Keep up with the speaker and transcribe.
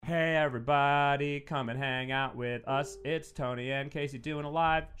Hey everybody, come and hang out with us. It's Tony and Casey doing a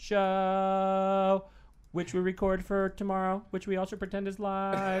live show, which we record for tomorrow, which we also pretend is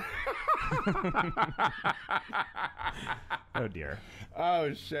live. Oh dear.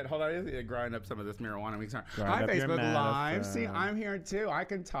 Oh shit. Hold on, I need to grind up some of this marijuana. Hi, up your Facebook Live. medicine. See, I'm here too. I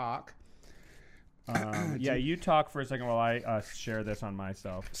can talk. Yeah, you talk for a second while I share this on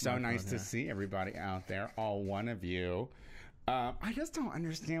myself. So nice to see everybody out there, all one of you. I just don't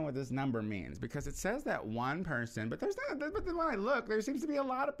understand what this number means because it says that one person, but there's not. But then when I look, there seems to be a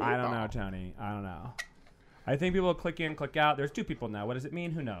lot of people. I don't know, Tony. I don't know. I think people click in, click out. There's 2 people now. What does it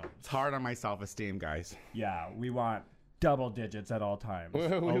mean? Who knows? It's hard on my self-esteem, guys. Yeah, we want double digits at all times.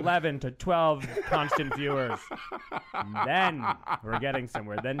 11 to 12 constant viewers. Then we're getting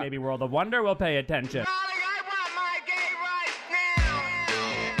somewhere. Then maybe World of Wonder will pay attention.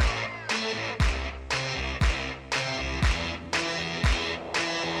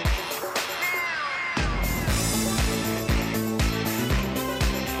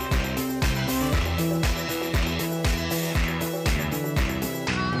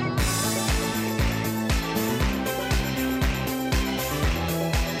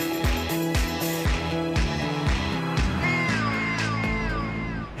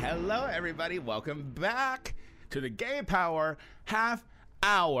 Everybody, welcome back to the Gay Power Half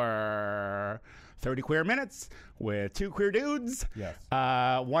Hour. 30 queer minutes with 2 queer dudes. Yes.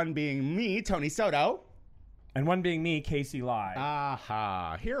 One being me, Tony Soto. And one being me, Casey Live.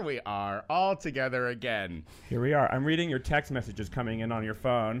 Aha. Here we are, all together again. Here we are. I'm reading your text messages coming in on your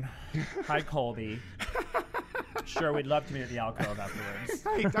phone. Hi, Colby. Sure, we'd love to meet at the alcove afterwards.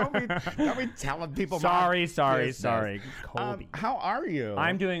 Hey, don't be telling people. Sorry. Colby. How are you?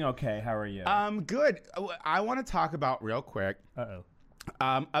 I'm doing okay. How are you? Good. I want to talk about real quick. Uh-oh.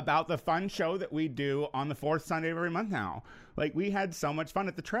 About the fun show that we do on the 4th Sunday of every month now. Like, we had so much fun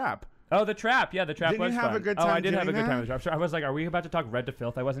at the Trap. Oh, the Trap. Yeah, the Trap was fun. Did you have a good time? Oh, I did have a doing good time that? at the Trap. I was like, are we about to talk Red to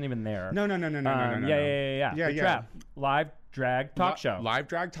Filth? I wasn't even there. No. Yeah. The Trap. Live drag talk show. Live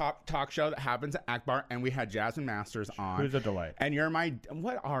drag talk show that happens at Akbar, and we had Jasmine Masters on. Who's a delight. And you're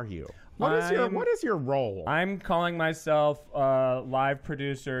what are you? What is your role? I'm calling myself live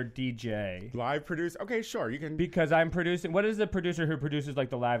producer DJ. Live producer? Okay, sure. You can. Because I'm producing. What is the producer who produces like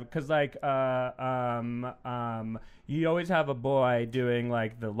the live? Because like you always have a boy doing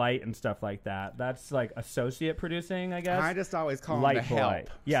like the light and stuff like that. That's like associate producing, I guess. I just always call him light the boy. help.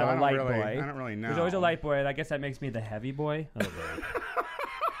 Yeah, so the light boy. I don't really know. There's always a light boy, and I guess that makes me the heavy boy. Oh,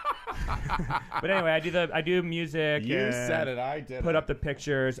 but anyway, I do music. You said it. I did. Put up the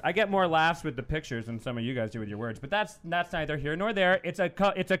pictures. I get more laughs with the pictures than some of you guys do with your words. But that's neither here nor there. It's a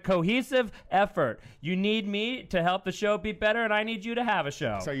cohesive effort. You need me to help the show be better, and I need you to have a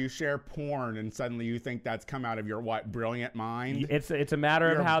show. So you share porn, and suddenly you think that's come out of your brilliant mind? It's a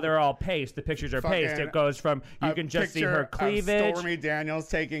matter of how they're all paced. The pictures are paced. It goes from you can just see her cleavage. Stormy Daniels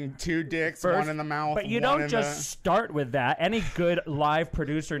taking 2 dicks, first, one in the mouth. But you don't just start with that. Any good live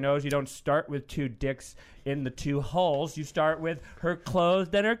producer knows you don't start with 2 dicks in the 2 holes. You start with her clothes,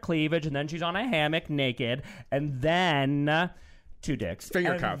 then her cleavage, and then she's on a hammock naked, and then 2 dicks.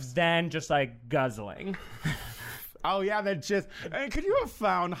 Finger cuffs. And then just like guzzling. Oh, yeah, that jizz. Could you have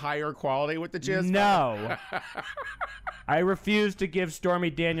found higher quality with the jizz? No. I refuse to give Stormy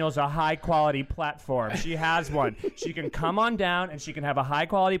Daniels a high-quality platform. She has one. She can come on down, and she can have a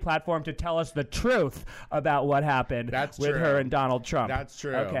high-quality platform to tell us the truth about what happened with her and Donald Trump. That's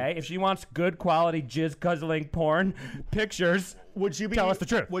true. Okay? If she wants good-quality jizz-guzzling porn pictures, tell us the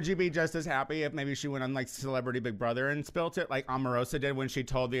truth. Would you be just as happy if maybe she went on like Celebrity Big Brother and spilt it like Omarosa did when she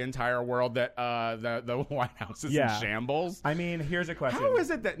told the entire world that the White House is in shambles? I mean, here's a question. How is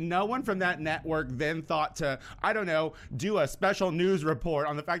it that no one from that network then thought to, I don't know, do a special news report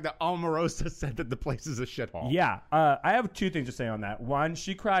on the fact that Omarosa said that the place is a shithole? Yeah. I have 2 things to say on that. One,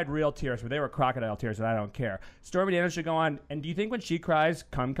 she cried real tears, but they were crocodile tears, and I don't care. Stormy Daniels should go on, and do you think when she cries,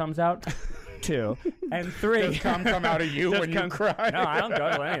 cum comes out? 2. And 3. Does cum come out of you when you cry? No, I don't go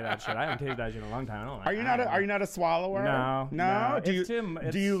to any of that shit. I haven't tasted that shit in a long time. Are you not a swallower? No.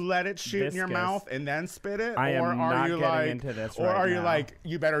 Do you let it shoot in your mouth and then spit it? I am not getting into this right now. Or are you like,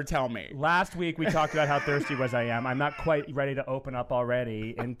 you better tell me? Last week we talked about how thirsty I am. I'm not quite ready to open up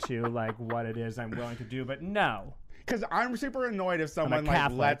already into like what it is I'm willing to do, but no. Because I'm super annoyed if someone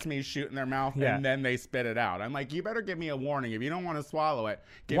like lets me shoot in their mouth and then they spit it out. I'm like, you better give me a warning. If you don't want to swallow it,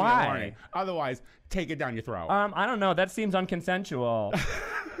 give me a warning. Otherwise, take it down your throat. I don't know. That seems unconsensual.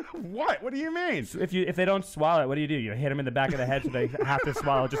 What? What do you mean? If they don't swallow it, what do? You hit them in the back of the head so they have to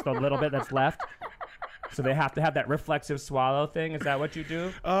swallow just a little bit that's left? So they have to have that reflexive swallow thing. Is that what you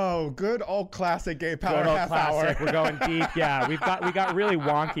do? Oh, good old classic gay power Good old half classic. hour. We're going deep. Yeah, we got really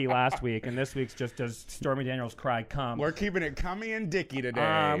wonky last week, and this week's just does Stormy Daniels cry come. We're keeping it cummy and dicky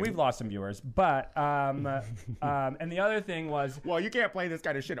today. We've lost some viewers, but and the other thing was, well, you can't play this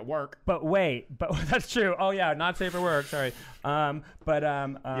kind of shit at work. but that's true. Oh yeah, not safe for work. Sorry. Yes,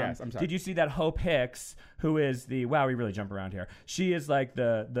 I'm sorry. Did you see that Hope Hicks, who is the we really jump around here. She is like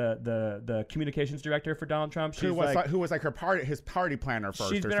the communications director for Donald Trump. Who was like his party planner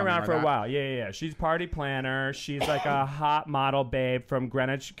first. She's been around for a while. Yeah. She's party planner. She's like a hot model babe from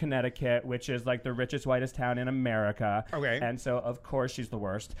Greenwich, Connecticut, which is like the richest, whitest town in America. Okay. And so, of course, she's the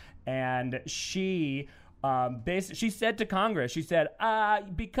worst. And she she said to Congress, she said,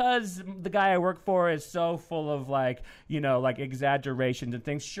 because the guy I work for is so full of like exaggerations and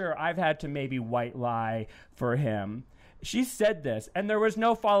things, sure, I've had to maybe white lie for him. She said this, and there was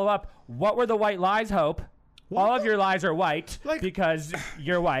no follow-up. What were the white lies, Hope? What? All of your lies are white because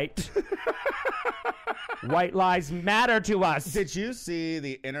you're white. White lies matter to us. Did you see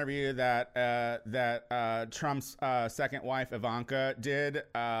the interview that Trump's second wife Ivanka did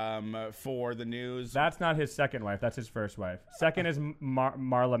for the news? That's not his second wife. That's his first wife. Second is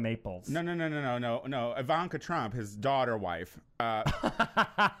Marla Maples. No. Ivanka Trump, his daughter wife.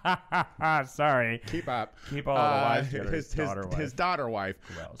 Sorry. Keep up. Keep all the wives together. His daughter wife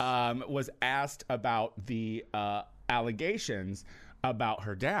was asked about the allegations about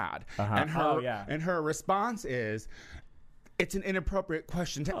her dad, and her response is, it's an inappropriate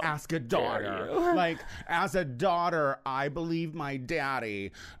question to ask a daughter. Like, as a daughter, I believe my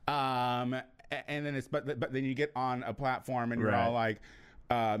daddy, and then but then you get on a platform and you're all like,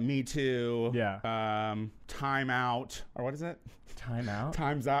 me too. Yeah. Time out, or what is it? Time out.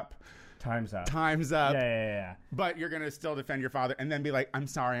 Time's up. Time's up. Time's up. Yeah. But you're gonna still defend your father, and then be like, "I'm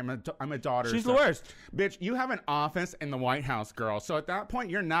sorry, I'm a daughter." She's the worst, bitch. You have an office in the White House, girl. So at that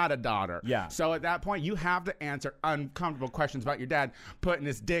point, you're not a daughter. Yeah. So at that point, you have to answer uncomfortable questions about your dad putting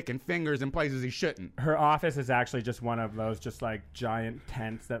his dick and fingers in places he shouldn't. Her office is actually just one of those, just like giant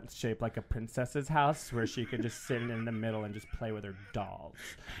tents that's shaped like a princess's house, where she can just sit in the middle and just play with her dolls.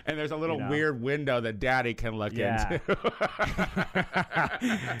 And there's a little weird window that daddy can look into.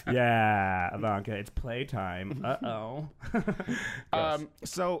 Yeah, Ivanka, it's playtime. Uh-oh. Yes.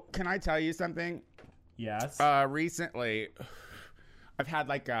 So can I tell you something? Yes. Recently, I've had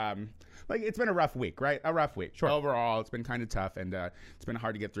like it's been a rough week, right? A rough week. Sure. Overall, it's been kind of tough, and it's been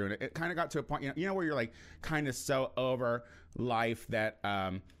hard to get through. And it kind of got to a point, you know, where you're like kind of so over life that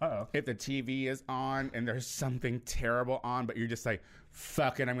if the TV is on and there's something terrible on, but you're just like,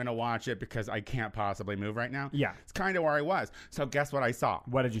 fuck it, I'm going to watch it because I can't possibly move right now. Yeah. It's kind of where I was. So guess what I saw?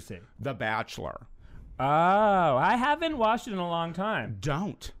 What did you see? The Bachelor. Oh, I haven't watched it in a long time.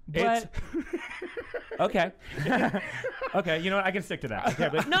 Don't. But okay. Okay, you know what? I can stick to that. Okay,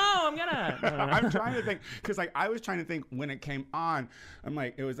 but no, I'm gonna. I'm trying to think, because like I was trying to think when it came on. I'm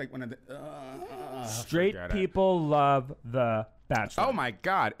like, it was like one of the straight people love The Bachelor. Oh my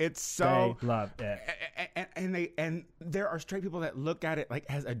God, it's so they love it, and there are straight people that look at it like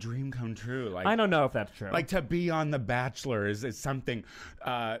as a dream come true. Like, I don't know if that's true. Like, to be on The Bachelor is something.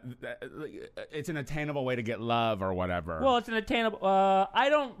 It's an attainable way to get love or whatever. Well, it's an attainable. I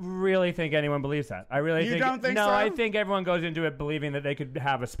don't really think anyone believes that. I really You don't think no. so? I think everyone goes into it believing that they could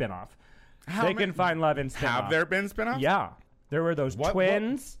have a spinoff. They can find love in spinoff. Have there been spinoffs? Yeah, there were those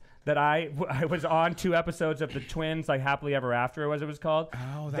twins. That I was on 2 episodes of the Twins, like Happily Ever After, as it was called.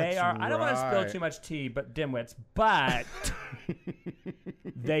 Oh, that's they are. right. I don't want to spill too much tea, but dimwits. But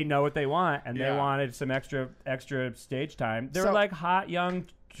they know what they want, and they wanted some extra stage time. They were like hot young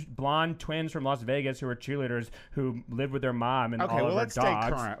blonde twins from Las Vegas who were cheerleaders who lived with their mom and all of their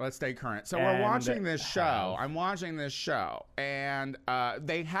dogs. Let's stay current. So we're watching this show. I'm watching this show, and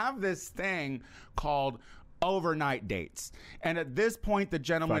they have this thing called overnight dates, and at this point the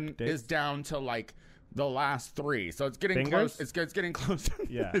gentleman is down to like the last 3, so it's getting close. It's getting close.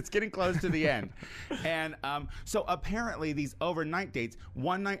 Yeah, it's getting close to the end. And so apparently these overnight dates,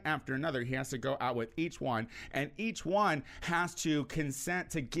 one night after another, he has to go out with each one, and each one has to consent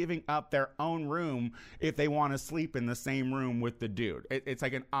to giving up their own room if they want to sleep in the same room with the dude. It's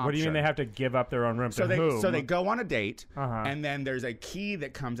like an option. What do you mean they have to give up their own room? So they go on a date, and then there's a key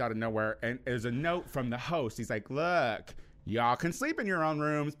that comes out of nowhere, and there's a note from the host. He's like, look, y'all can sleep in your own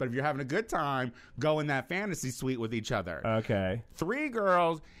rooms, but if you're having a good time, go in that fantasy suite with each other. Okay. 3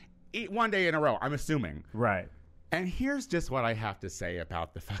 girls, eat one day in a row, I'm assuming. Right. And here's just what I have to say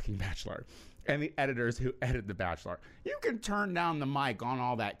about the fucking Bachelor and the editors who edit The Bachelor. You can turn down the mic on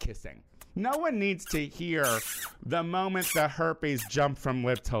all that kissing. No one needs to hear the moment the herpes jumped from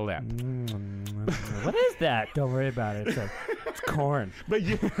lip to lip. What is that? Don't worry about it. It's corn. But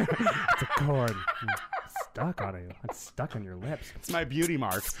you, it's a corn. It's stuck on you. It's stuck on your lips. It's my beauty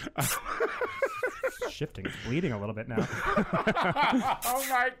marks. It's shifting. It's bleeding a little bit now. Oh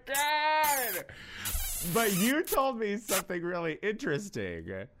my God! But you told me something really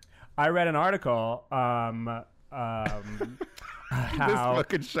interesting. I read an article. How this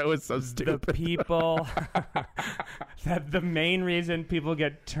fucking show is so stupid. The people that the main reason people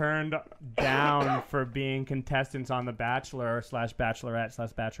get turned down for being contestants on The Bachelor /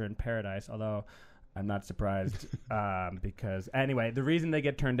 Bachelorette / Bachelor in Paradise, although I'm not surprised because anyway, the reason they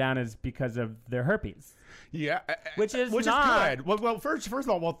get turned down is because of their herpes. Yeah, which is good. Well, first of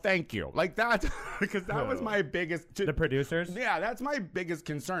all, well, thank you. Like that, because that was my biggest. The producers. Yeah, that's my biggest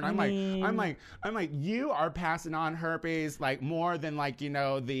concern. I'm like, you are passing on herpes like more than like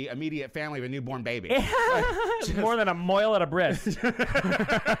the immediate family of a newborn baby. Like, more than a moil at a breast.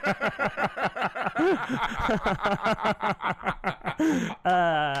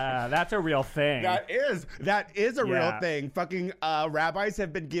 That's a real thing. That is a real thing. Fucking rabbis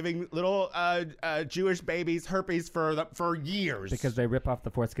have been giving little Jewish babies herpes for years because they rip off the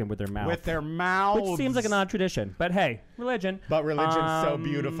foreskin with their mouth. Which seems like an odd tradition, but hey, religion. But religion's so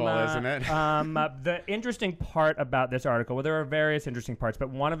beautiful, isn't it? The interesting part about this article, well, there are various interesting parts, but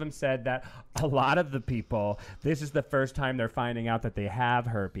one of them said that a lot of the people, this is the first time they're finding out that they have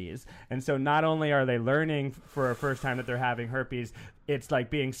herpes, and so not only are they learning for a first time that they're having herpes, it's like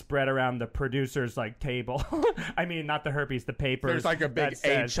being spread around the producer's like table. I mean, not the herpes, the papers. There's like a big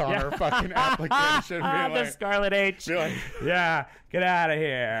H on her fucking application. The scarlet H. Yeah, get out of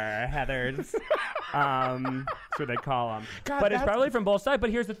here, Heathers. That's what they call them. God, but it's probably from both sides.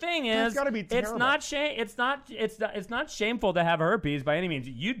 But here's the thing: is gotta be terrible. It's not shameful to have herpes by any means.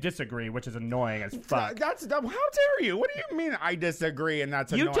 You disagree, which is annoying as fuck. How dare you? What do you mean I disagree and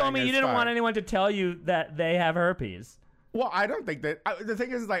that's annoying? You told me you didn't want anyone to tell you that they have herpes. Well, I don't think that. The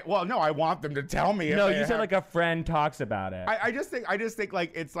thing is, like, well, no, I want them to tell me. No, you said like a friend talks about it. I just think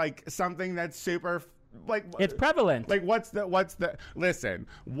like it's like something that's super. Like it's prevalent. Like what's the listen,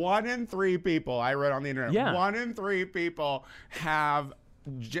 1 in 3 people I read on the internet. Yeah. 1 in 3 people have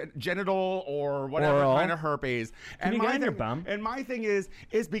genital or whatever oral kind of herpes. Can you get in your bum? And my thing is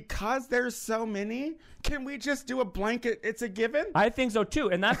because there's so many, can we just do a blanket? It's a given. I think so too,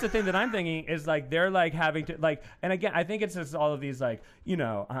 and that's the thing that I'm thinking is like they're like having to like, and again, I think it's just all of these like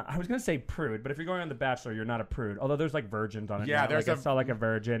I was gonna say prude, but if you're going on The Bachelor, you're not a prude. Although there's like virgins on it. Yeah, now. I saw like a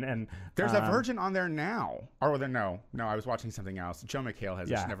virgin, and there's a virgin on there now. Or no, I was watching something else. Joe McHale has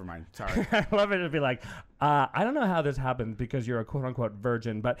this. Never mind. Sorry. I love it to be like, I don't know how this happened because you're a quote unquote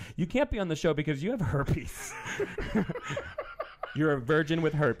virgin, but you can't be on the show because you have herpes. You're a virgin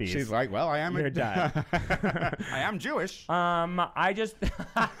with herpes. She's like, well, I am. You're dead. I am Jewish. I just.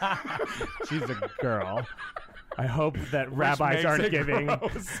 She's a girl. I hope that rabbis aren't giving.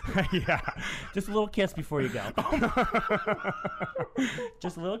 Yeah, just a little kiss before you go.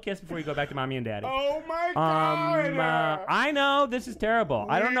 Just a little kiss before you go back to mommy and daddy. Oh my God! I know this is terrible.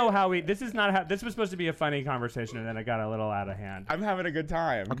 I don't know how we. This is not how. This was supposed to be a funny conversation, and then it got a little out of hand. I'm having a good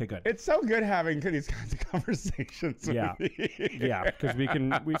time. Okay, good. It's so good having these kinds of conversations. Yeah, yeah, because we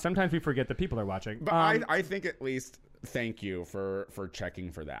sometimes we forget that people are watching. But I think at least. Thank you for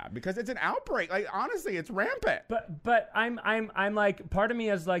checking for that because it's an outbreak. Like honestly, it's rampant. But I'm like, part of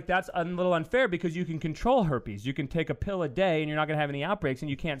me is like, that's a little unfair because you can control herpes. You can take a pill a day and you're not gonna have any outbreaks, and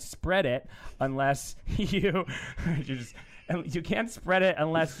you can't spread it unless you can't spread it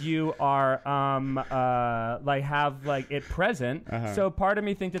unless you are like have like it present. So part of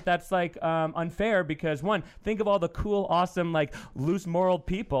me think that that's like unfair because one, think of all the cool, awesome, like loose moral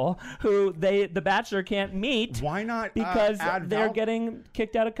people who the Bachelor can't meet. Why not? Because they're getting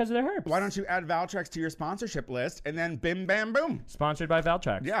kicked out because of their herpes. Why don't you add Valtrex to your sponsorship list and then bim bam boom? Sponsored by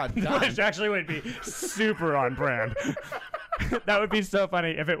Valtrex. Yeah, which actually would be super on brand. That would be so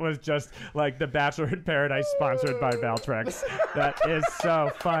funny if it was just like The Bachelor in Paradise sponsored by Valtrex. That is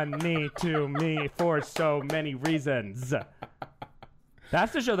so funny to me for so many reasons.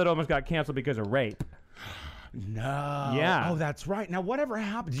 That's the show that almost got canceled because of rape. No. Yeah. Oh, that's right. Now, whatever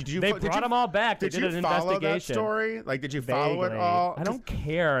happened? They brought them all back. They did an investigation. Did you follow that story? Like, did you follow it all? I don't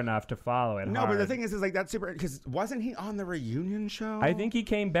care enough to follow it. No, but the thing is like that's super. Because wasn't he on the reunion show? I think he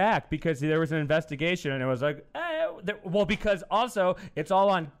came back because there was an investigation, and it was like, well, because also it's all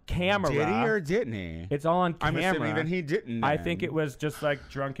on camera. Did he or didn't he? It's all on camera. I'm assuming that he didn't. I think it was just like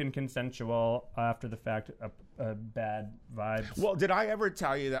drunken, consensual after the fact. Bad vibes. Well, did I ever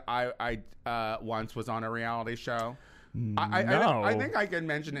tell you that I once was on a reality show? I think I can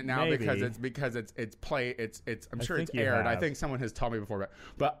mention it now because I'm sure it's aired. I think someone has told me before,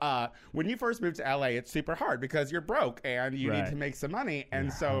 but when you first move to LA, it's super hard because you're broke and you need to make some money,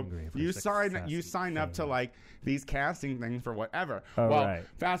 and so you sign up to like these casting things for whatever.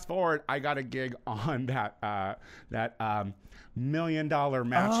 Fast forward, I got a gig on that $1 Million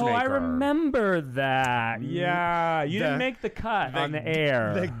Matchmaker. Oh, I remember that. Yeah, you didn't make the cut on the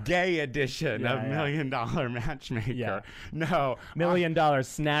air. The gay edition of $1 Million Matchmaker. Yeah. No, $1 Million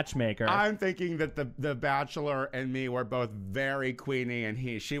Snatchmaker. I'm thinking that the Bachelor and me were both very queenie,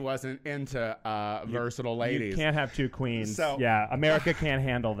 and she wasn't into versatile ladies. You can't have two queens. So, yeah, America can't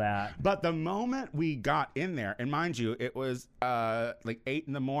handle that. But the moment we got in there, and mind you, it was like 8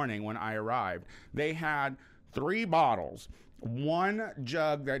 in the morning when I arrived. They had 3 bottles. One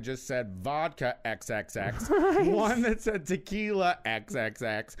jug that just said vodka XXX, one that said tequila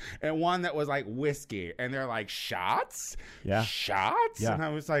XXX, and one that was like whiskey. And they're like, shots? Yeah. Shots? Yeah. And I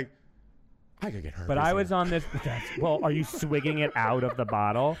was like, I could get hurt. But I was on this. Well, are you swigging it out of the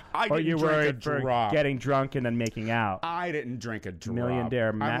bottle? Or you worried for getting drunk and then making out? I didn't drink a drop.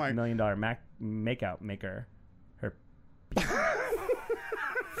 $1 Million makeout maker. Her.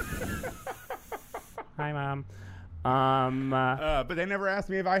 Hi, Mom. But they never asked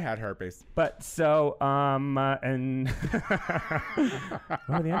me if I had herpes. But so, and what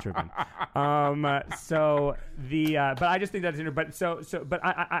are the answer been? But I just think that's interesting. But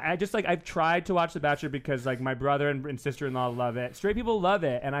I just like, I've tried to watch The Bachelor because like my brother and sister-in-law love it. Straight people love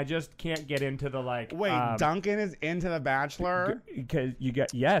it, and I just can't get into the like. Wait, Duncan is into The Bachelor? Because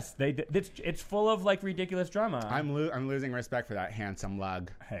it's full of like ridiculous drama. I'm losing respect for that handsome lug.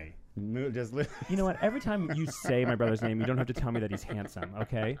 Hey. You know what? Every time you say my brother's name, you don't have to tell me that he's handsome,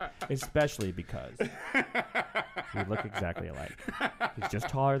 okay? Especially because we look exactly alike. He's just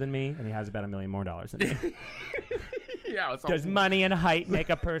taller than me, and he has about $1 million more than me. Yeah. Does money and height make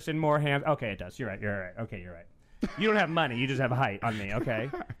a person more handsome? Okay, it does. You're right. Okay, you're right. You don't have money. You just have height on me, okay?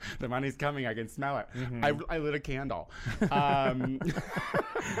 The money's coming. I can smell it. Mm-hmm. I lit a candle.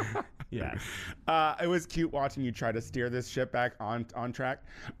 Yes. It was cute watching you try to steer this ship back on track.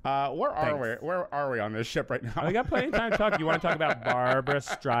 Where are we on this ship right now? We got plenty of time to talk. You want to talk about Barbara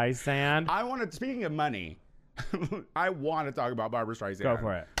Streisand? Speaking of money, I want to talk about Barbara Streisand. Go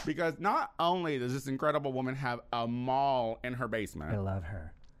for it. Because not only does this incredible woman have a mall in her basement. I love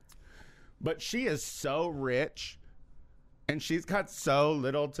her. But she is so rich, and she's got so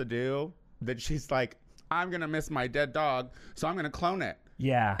little to do that she's like, I'm going to miss my dead dog, so I'm going to clone it.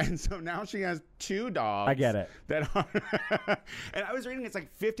 Yeah. And so now she has 2 dogs. I get it. That are and I was reading it's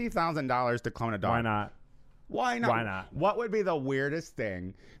like $50,000 to clone a dog. Why not? Why not? Why not? What would be the weirdest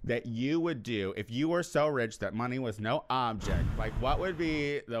thing that you would do if you were so rich that money was no object? Like, what would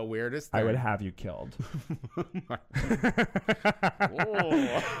be the weirdest thing? I would have you killed. You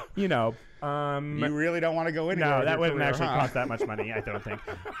really don't want to go anywhere. No, that wouldn't actually cost that much money, I don't think.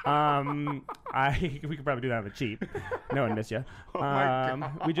 We could probably do that on the cheap. No one miss you.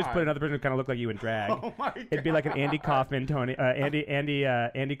 We just put another person who kind of looked like you in drag. Oh my God. It'd be like an Andy Kaufman, Tony,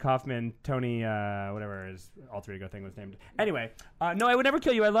 Andy Kaufman, Tony, whatever his alter ego thing was named. Anyway, no, I would never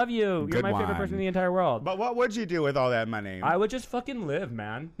kill you. I love you. You're my favorite person in the entire world. But what would you do with all that money? I would just fucking live,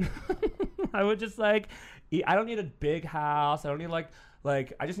 man. I would just like, I don't need a big house. I don't need like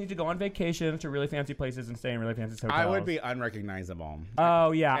I just need to go on vacation to really fancy places and stay in really fancy hotels. I would be unrecognizable.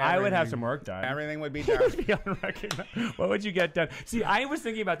 Oh yeah, I would have some work done. Everything would be done. You would be unrecognizable. What would you get done? See, I was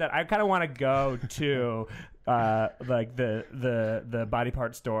thinking about that. I kind of want to go to like the body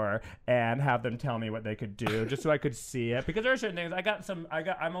part store and have them tell me what they could do, just so I could see it. Because there are certain things.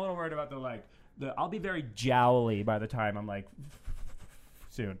 I'm a little worried about I'll be very jowly by the time I'm like.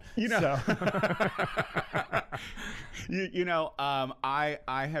 Soon, I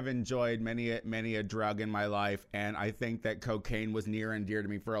have enjoyed many a drug in my life, and I think that cocaine was near and dear to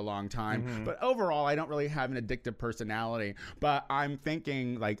me for a long time. Mm-hmm. But overall, I don't really have an addictive personality. But I'm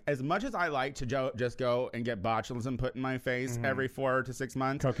thinking, like, as much as I like to just go and get botulism put in my face every 4 to 6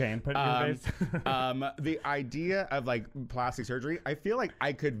 months, cocaine put in your face. The idea of like plastic surgery, I feel like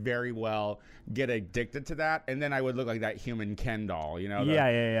I could very well get addicted to that, and then I would look like that human Ken doll, Yeah.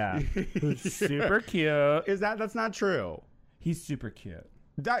 Who's super cute. That's not true. He's super cute.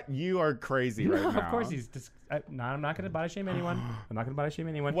 That you are crazy right now. Of course he's no, I'm not going to body shame anyone.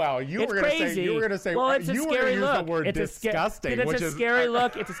 Well, you were going to say well, it's a scary look. The word disgusting. It's a scary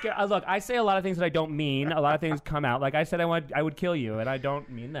look. It's a scary look. I say a lot of things that I don't mean. A lot of things come out. Like I said, I would kill you, and I don't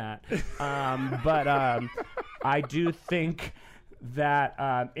mean that. But I do think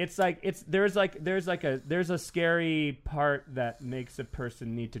that there's a scary part that makes a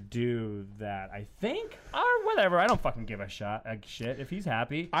person need to do that, I think, or whatever. I don't fucking give a shit if he's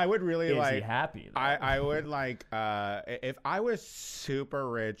happy. I would really is he happy? I would like if I was super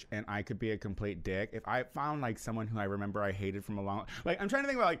rich and I could be a complete dick. If I found like someone who I remember I hated from a long, like I'm trying to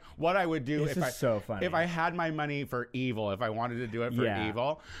think about like what I would do if I had my money for evil, if I wanted to do it for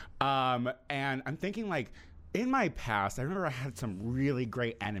evil, and I'm thinking like. In my past, I remember I had some really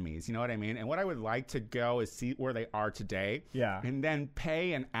great enemies, you know what I mean? And what I would like to go is see where they are today. Yeah. And then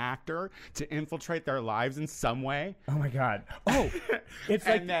pay an actor to infiltrate their lives in some way. Oh, my God. Oh, it's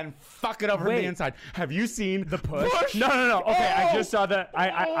like... And then fuck it over from the inside. Have you seen The Push? No. Okay, I just saw that.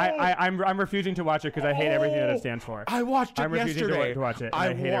 I'm refusing to watch it because I hate everything that it stands for. I watched it yesterday. I'm refusing to watch it.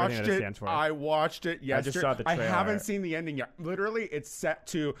 I hate everything that it stands for. I watched it yesterday. I just saw the trailer. I haven't seen the ending yet. Literally, it's set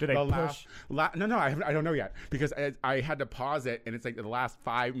to the last... No, I don't know yet. Because I had to pause it, and it's like the last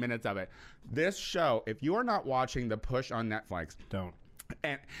 5 minutes of it. This show, if you are not watching The Push on Netflix, don't.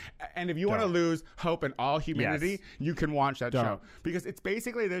 And if you want to lose hope in all humanity, you can watch that show. Because it's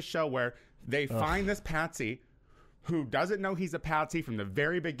basically this show where they find this patsy who doesn't know he's a patsy from the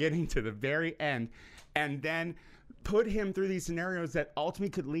very beginning to the very end, and then put him through these scenarios that ultimately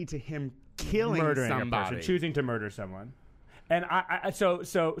could lead to him killing somebody. A person, choosing to murder someone. And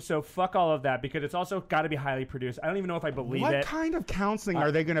so fuck all of that because it's also got to be highly produced. I don't even know if I believe it. What kind of counseling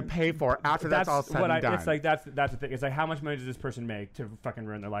are they going to pay for after that's all said and done? It's like that's the thing. It's like how much money does this person make to fucking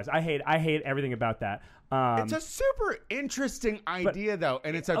ruin their lives? I hate everything about that. It's a super interesting idea though,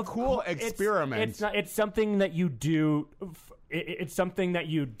 and it's a cool experiment. It's something that you do. It's something that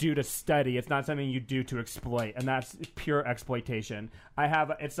you do to study. It's not something you do to exploit, and that's pure exploitation. I'm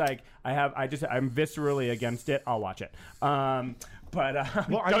viscerally against it. I'll watch it. Don't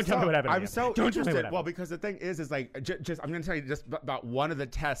tell me what happened. I'm so interested. Well, because the thing is like, I'm going to tell you just about one of the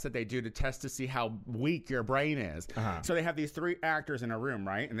tests that they do to test to see how weak your brain is. So they have these 3 actors in a room,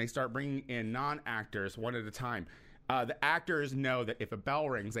 right? And they start bringing in non-actors one at a time. The actors know that if a bell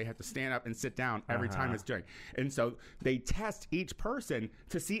rings, they have to stand up and sit down every time it's doing. And so they test each person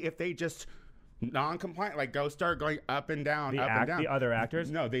to see if they just non-compliant, like start going up and down, up and down. The other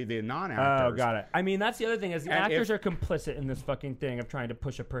actors? No, the non-actors. Oh, got it. I mean, that's the other thing is the actors are complicit in this fucking thing of trying to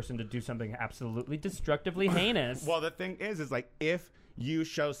push a person to do something absolutely destructively heinous. Well, the thing is like if you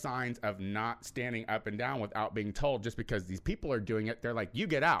show signs of not standing up and down without being told just because these people are doing it, they're like, you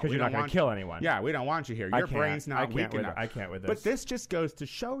get out. Because you're not going to kill anyone. Yeah, we don't want you here. Your brain's not weak enough. I can't with this. But this just goes to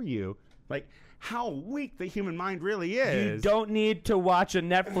show you, like, how weak the human mind really is. You don't need to watch a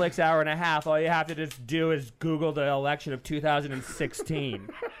Netflix hour and a half. All you have to just do is Google the election of 2016.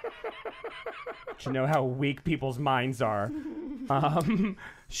 To know how weak people's minds are.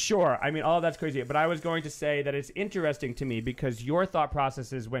 Sure. I mean, all of that's crazy. But I was going to say that it's interesting to me because your thought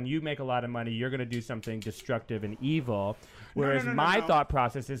process is when you make a lot of money, you're going to do something destructive and evil. Whereas my thought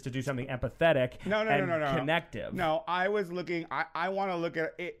process is to do something empathetic and connective. No, I was looking, I want to look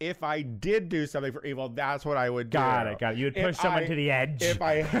at if I did do something for evil, that's what I would do. Got it. You would push someone to the edge. If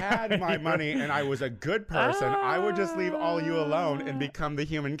I had my money and I was a good person, I would just leave all you alone and become the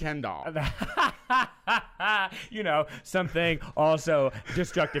human Ken doll. Something also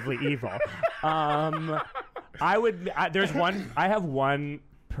destructively evil. I have one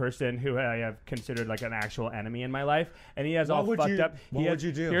person who I have considered like an actual enemy in my life, and he has all fucked up. What would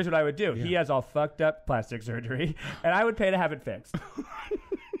you do? Here's what I would do. Yeah. He has all fucked up plastic surgery, and I would pay to have it fixed.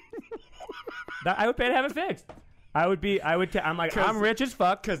 I would pay to have it fixed. I'm rich as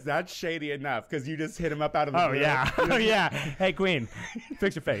fuck. Because that's shady enough. Because you just hit him up out of the blue. Oh, yeah. Hey, Queen,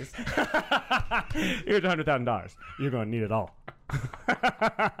 fix your face. Here's $100,000. You're going to need it all.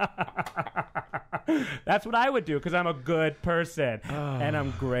 That's what I would do because I'm a good person. And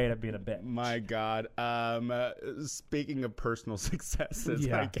I'm great at being a bitch. My God. Speaking of personal successes,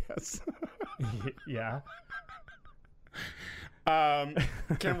 I guess. Yeah.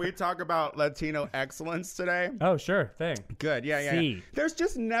 Can we talk about Latino excellence today? Oh, sure thing. Good. Yeah. There's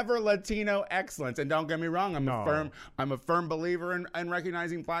just never Latino excellence, and don't get me wrong, I'm a firm believer in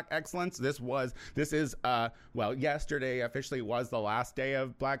recognizing Black excellence. Yesterday officially was the last day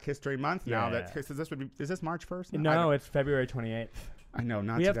of Black History Month. Yeah. Now is this March 1st? No, it's February 28th. I know,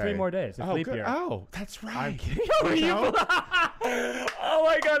 not we today. have 3 more days. It's leap year. Oh, that's right. I'm kidding. Oh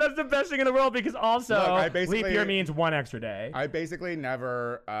my God, that's the best thing in the world because also leap year means 1 extra day. I basically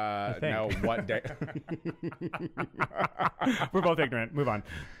never know what day. We're both ignorant. Move on.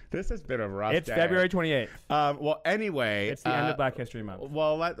 This has been a rough day. It's February 28th. Well, anyway. It's the end of Black History Month.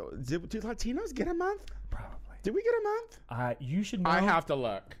 Well, do Latinos get a month? Probably. Did we get a month? You should know. I have to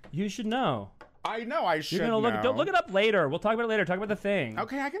look. You should know. I know. I should. You're gonna look. Don't look it up later. We'll talk about it later. Talk about the thing.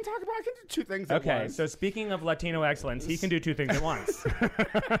 Okay, I can do 2 things at once. Okay, so speaking of Latino excellence, he can do 2 things at once.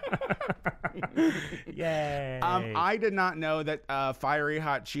 Yay! I did not know that Fiery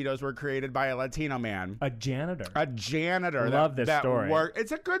Hot Cheetos were created by a Latino man. A janitor. Love this story.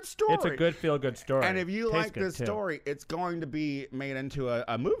 It's a good story. It's a good feel-good story. And if you like this story, it's going to be made into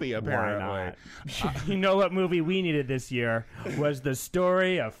a movie, apparently. Why not? You know what movie we needed this year was the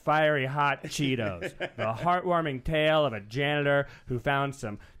story of Fiery Hot Cheetos. The heartwarming tale of a janitor who found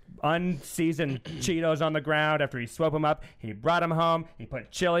some unseasoned Cheetos on the ground. After he swooped them up, he brought them home, he put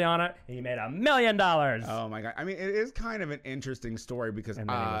chili on it, and he made $1 million. Oh my God. I mean, it is kind of an interesting story because and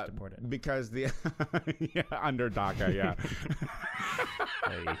then he was deported. Because the under DACA, yeah.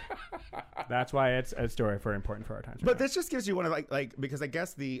 Hey. That's why it's a story important for our times. But this just gives you one of like because I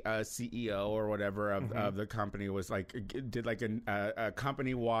guess the CEO or whatever of the company was like did like a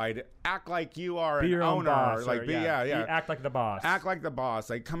company wide act like you are be an owner, boss, like act like the boss,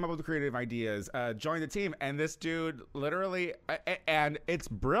 like come up with creative ideas, join the team. And this dude literally, and it's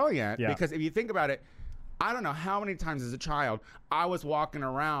brilliant because if you think about it, I don't know how many times as a child I was walking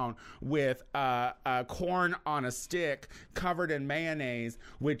around with corn on a stick covered in mayonnaise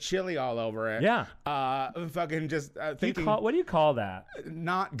with chili all over it. Yeah. Fucking just thinking. What do you call that?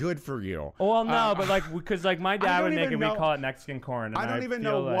 Not good for you. Well, no, but like, because like my dad would make it, we call it Mexican corn. And I don't even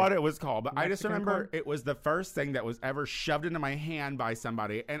know like what it was called, but I just remember corn? It was the first thing that was ever shoved into my hand by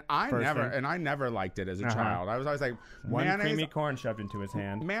somebody, and I never liked it as a child. I was always like, one creamy corn shoved into his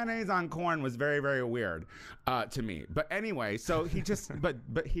hand. Mayonnaise on corn was very, very weird to me. But anyway, so he just, but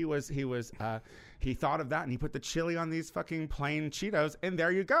he thought of that and he put the chili on these fucking plain Cheetos, and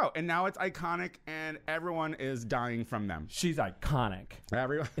there you go. And now it's iconic, and everyone is dying from them. She's iconic.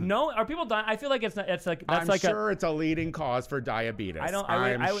 Everyone. No, are people dying? I feel like it's not. It's like I'm sure it's a leading cause for diabetes.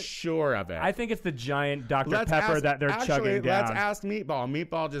 I'm sure of it. I think it's the giant Dr. Pepper that they're chugging down. Let's ask Meatball.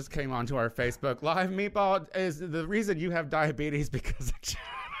 Meatball just came onto our Facebook Live. Meatball is the reason you have diabetes because of.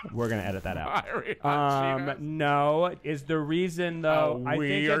 We're gonna edit that out. No, is the reason though?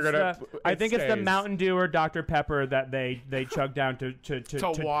 I think it's the Mountain Dew or Dr. Pepper that they chug down to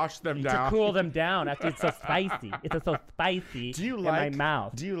wash them down, to cool them down. After it's so spicy. It's so spicy. In my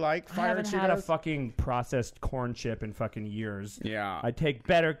mouth? Do you like Fire Cheetos? I haven't had a fucking processed corn chip in fucking years. Yeah, I take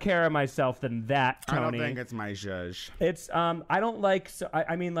better care of myself than that, Tony. I don't think it's my zhuzh. It's I don't like. So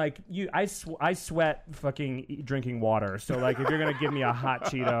I mean, like I sweat fucking drinking water. So like, if you're gonna give me a hot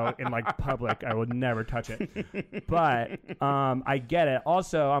Cheeto in like public, I would never touch it. But I get it.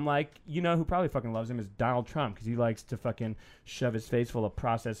 Also, I'm like, you know who probably fucking loves him is Donald Trump, because he likes to fucking shove his face full of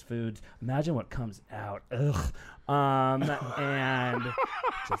processed foods. Imagine what comes out. Ugh. And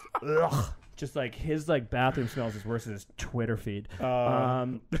just ugh. Just like his like bathroom smells as worse as his Twitter feed.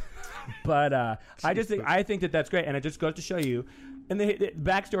 But I think that that's great, and it just goes to show you. And the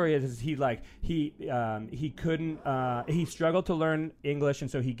backstory is he struggled to learn English,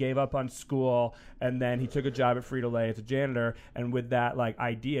 and so he gave up on school, and then he took a job at Frito-Lay as a janitor, and with that like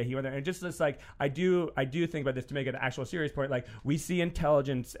idea, he went there. And just this like I do think about this to make an actual serious point. Like, we see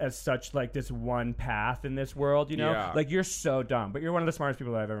intelligence as such like this one path in this world, you know? Yeah. Like, you're so dumb, but you're one of the smartest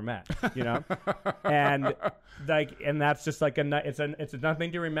people that I've ever met, you know? and that's just like it's enough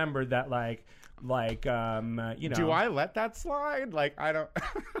thing to remember that you know. Do I let that slide? Like, I don't.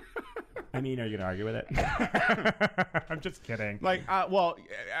 I mean, are you gonna argue with it? I'm just kidding. Like, well,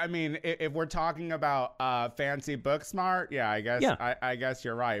 I mean, if we're talking about fancy book smart, yeah, I guess, yeah. I guess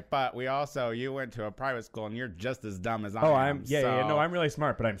you're right. But you went to a private school, and you're just as dumb as I am. Oh, no, I'm really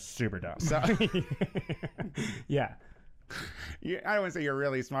smart, but I'm super dumb. So, yeah. I don't want to say you're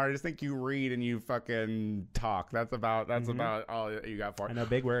really smart. I just think you read and you fucking talk. That's about all you got for it. I know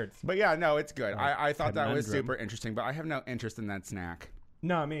big words. But yeah, no, it's good. I thought that was super interesting, but I have no interest in that snack.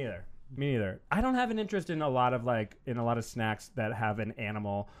 No, me neither. I don't have an interest in a lot of snacks that have an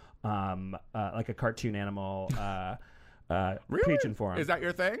animal, like a cartoon animal, really? preaching for them. Is that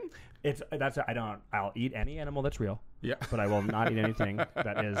your thing? I'll eat any animal that's real. Yeah. But I will not eat anything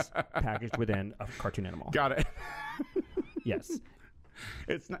that is packaged within a cartoon animal. Got it. Yes.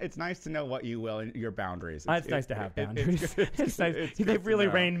 It's nice to know what you will and your boundaries. It's nice to have boundaries. It's nice. They've really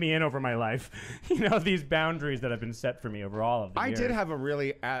reined me in over my life. You know, these boundaries that have been set for me over all of the years. I did have a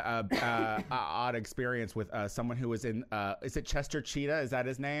really odd experience with someone who was in. Is it Chester Cheetah? Is that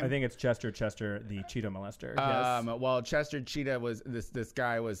his name? I think it's Chester, the Cheetah molester. Yes. Well, Chester Cheetah was this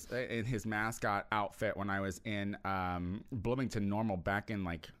guy was in his mascot outfit when I was in Bloomington Normal back in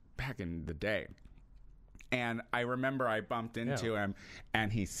the day. And I remember I bumped into him, and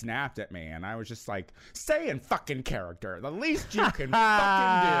he snapped at me, and I was just like, "Stay in fucking character. The least you can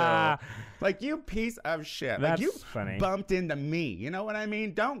fucking do Like, you piece of shit. That's like, you funny. Bumped into me. You know what I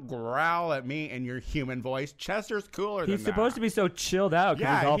mean? Don't growl at me in your human voice. Chester's cooler than that. He's supposed to be so chilled out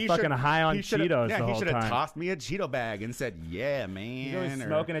because he's all fucking high on Cheetos the whole time. He should have tossed me a Cheeto bag and said, yeah, man. He's always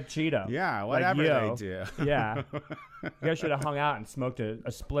smoking a Cheeto. Yeah, whatever they do. Yeah. You guys should have hung out and smoked a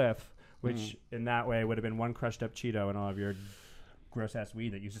spliff, which in that way would have been one crushed up Cheeto and all of your gross ass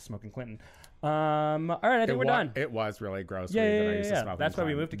weed that you used to smoke in Clinton. All right, I think we're done. It was really gross weed that I used to smoke. That's why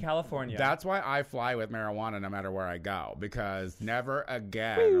we moved to California. That's why I fly with marijuana no matter where I go, because never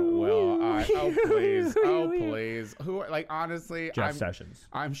again will I. Oh please, Who? Like, honestly, Jeff Sessions.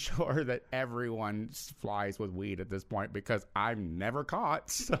 I'm sure that everyone flies with weed at this point because I'm never caught.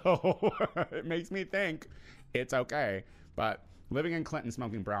 So it makes me think it's okay, but. Living in Clinton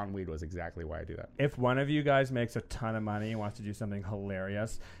smoking brown weed was exactly why I do that. If one of you guys makes a ton of money and wants to do something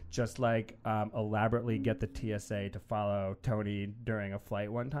hilarious, just like elaborately get the TSA to follow Tony during a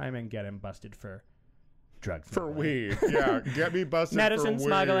flight one time and get him busted for drugs. For weed. Yeah, get me busted medicine for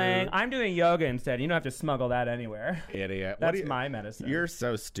smuggling. weed. I'm doing yoga instead. You don't have to smuggle that anywhere. Idiot. That's my medicine. You're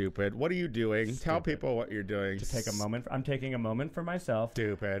so stupid. What are you doing? Stupid. Tell people what you're doing. To take a moment. I'm taking a moment for myself.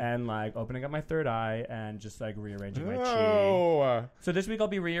 Stupid. And like opening up my third eye and just like rearranging my chi. So this week I'll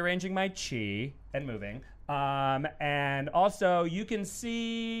be rearranging my chi and moving. And also you can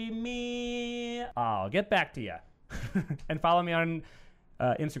see me. I'll get back to you. And follow me on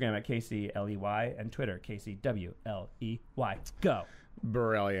Instagram at KCLEY and Twitter KCWLEY. Go.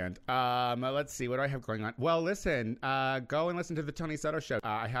 Brilliant. Let's see. What do I have going on? Well, listen. Go and listen to the Tony Soto Show.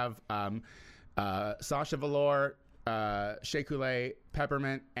 I have Sasha Velour, Shea Coulee,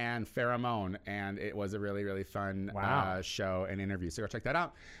 Peppermint, and Pheromone, and it was a really, really fun show and interview. So go check that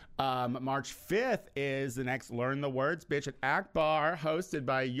out. March 5th is the next Learn the Words Bitch at Akbar, hosted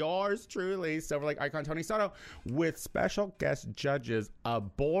by yours truly, Silver Lake icon Tony Soto, with special guest judges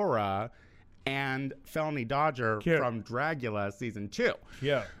Abora and Felony Dodger from Dragula Season 2.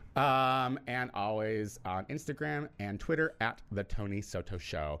 Yeah. And always on Instagram and Twitter at The Tony Soto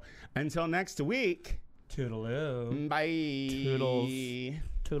Show. Until next week. Toodaloo. Bye. Toodles.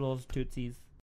 Toodles, tootsies.